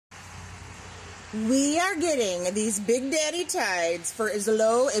We are getting these Big Daddy Tides for as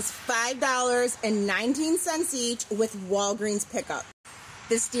low as $5.19 each with Walgreens pickup.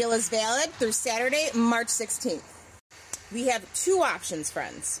 This deal is valid through Saturday, March 16th. We have two options,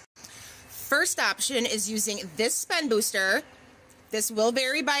 friends. First option is using this spend booster. This will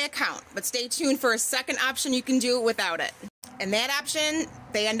vary by account, but stay tuned for a second option you can do without it. And that option,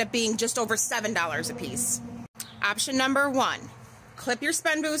 they end up being just over $7 a piece. Option number one. Clip your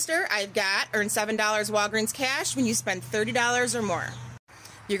spend booster. I've got earn $7 Walgreens cash when you spend $30 or more.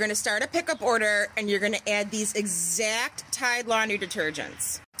 You're going to start a pickup order and you're going to add these exact Tide laundry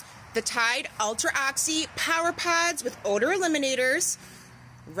detergents. The Tide Ultra Oxy Power Pods with odor eliminators,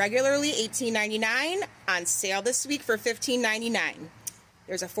 regularly $18.99, on sale this week for $15.99.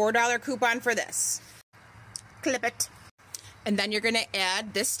 There's a $4 coupon for this. Clip it. And then you're going to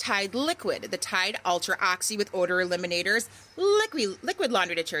add this Tide liquid, the Tide Ultra Oxy with odor eliminators, liquid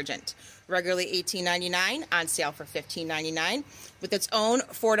laundry detergent, regularly $18.99, on sale for $15.99, with its own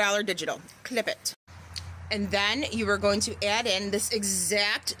 $4 digital. Clip it. And then you are going to add in this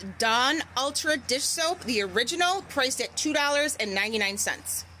exact Dawn Ultra dish soap, the original, priced at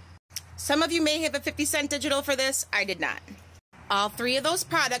 $2.99. Some of you may have a 50-cent digital for this. I did not. All three of those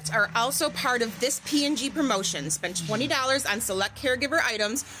products are also part of this P&G promotion. Spend $20 on select caregiver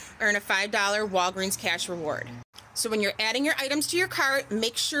items, earn a $5 Walgreens cash reward. So when you're adding your items to your cart,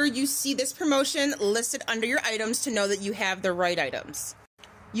 make sure you see this promotion listed under your items to know that you have the right items.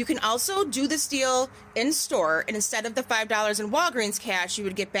 You can also do this deal in store, and instead of the $5 in Walgreens cash, you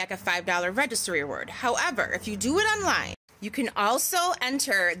would get back a $5 registry reward. However, if you do it online, you can also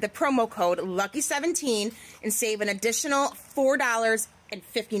enter the promo code LUCKY17 and save an additional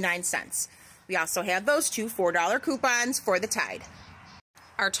 $4.59. We also have those two $4 coupons for the Tide.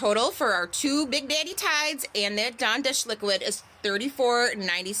 Our total for our two Big Daddy Tides and that Dawn dish liquid is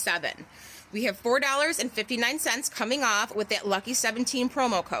 $34.97. We have $4.59 coming off with that Lucky17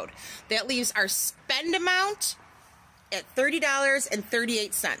 promo code. That leaves our spend amount at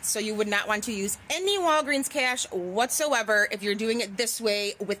 $30.38. So you would not want to use any Walgreens cash whatsoever if you're doing it this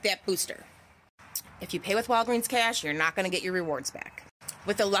way with that booster. If you pay with Walgreens cash, you're not going to get your rewards back.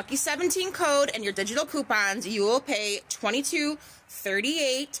 With the Lucky17 code and your digital coupons, you will pay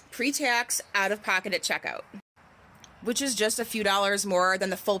 $22.38 pre-tax out of pocket at checkout, which is just a few dollars more than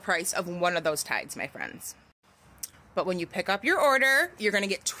the full price of one of those Tides, my friends. But when you pick up your order, you're going to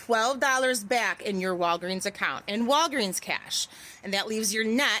get $12 back in your Walgreens account in Walgreens cash. And that leaves your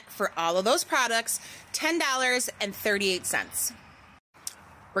net for all of those products $10.38.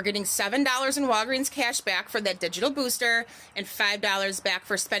 We're getting $7 in Walgreens cash back for that digital booster and $5 back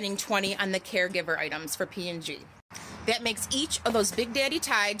for spending $20 on the caregiver items for P&G. That makes each of those Big Daddy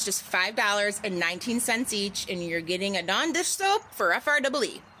Tides just $5.19 each, and you're getting a Dawn dish soap for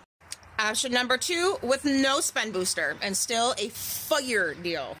FREE. Option number two, with no spend booster and still a fire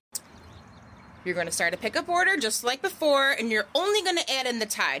deal. You're going to start a pickup order just like before, and you're only going to add in the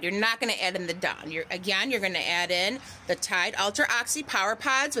Tide. You're not going to add in the Dawn. You're going to add in the Tide Ultra Oxy Power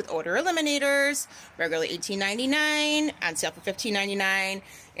Pods with odor eliminators, regularly $18.99, on sale for $15.99,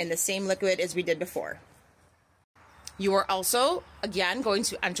 in the same liquid as we did before. You are also, again, going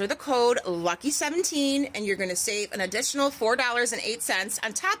to enter the code LUCKY17, and you're going to save an additional $4.08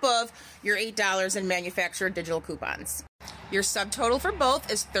 on top of your $8 in manufacturer digital coupons. Your subtotal for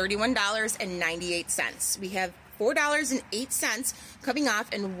both is $31.98. We have $4.08 coming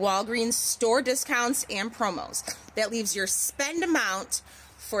off in Walgreens store discounts and promos. That leaves your spend amount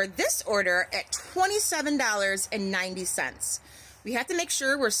for this order at $27.90. We have to make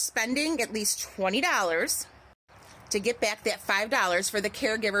sure we're spending at least $20 to get back that $5 for the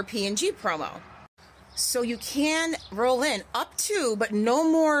caregiver P&G promo. So you can roll in up to, but no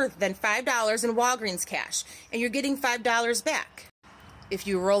more than $5 in Walgreens cash, and you're getting $5 back. If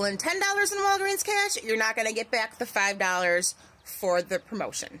you roll in $10 in Walgreens cash, you're not going to get back the $5 for the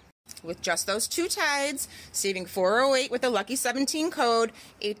promotion. With just those two Tides, saving $4.08 with the Lucky17 code,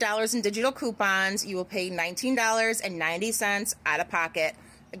 $8 in digital coupons, you will pay $19.90 out of pocket.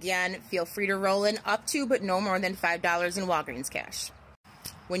 Again, feel free to roll in up to, but no more than $5 in Walgreens cash.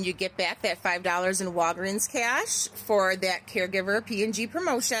 When you get back that $5 in Walgreens cash for that caregiver P&G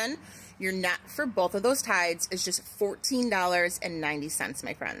promotion, your net for both of those Tides is just $14.90,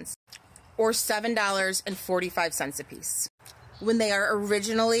 my friends, or $7.45 a piece, when they are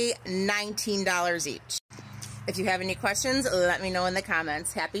originally $19 each. If you have any questions, let me know in the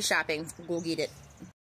comments. Happy shopping. Go get it.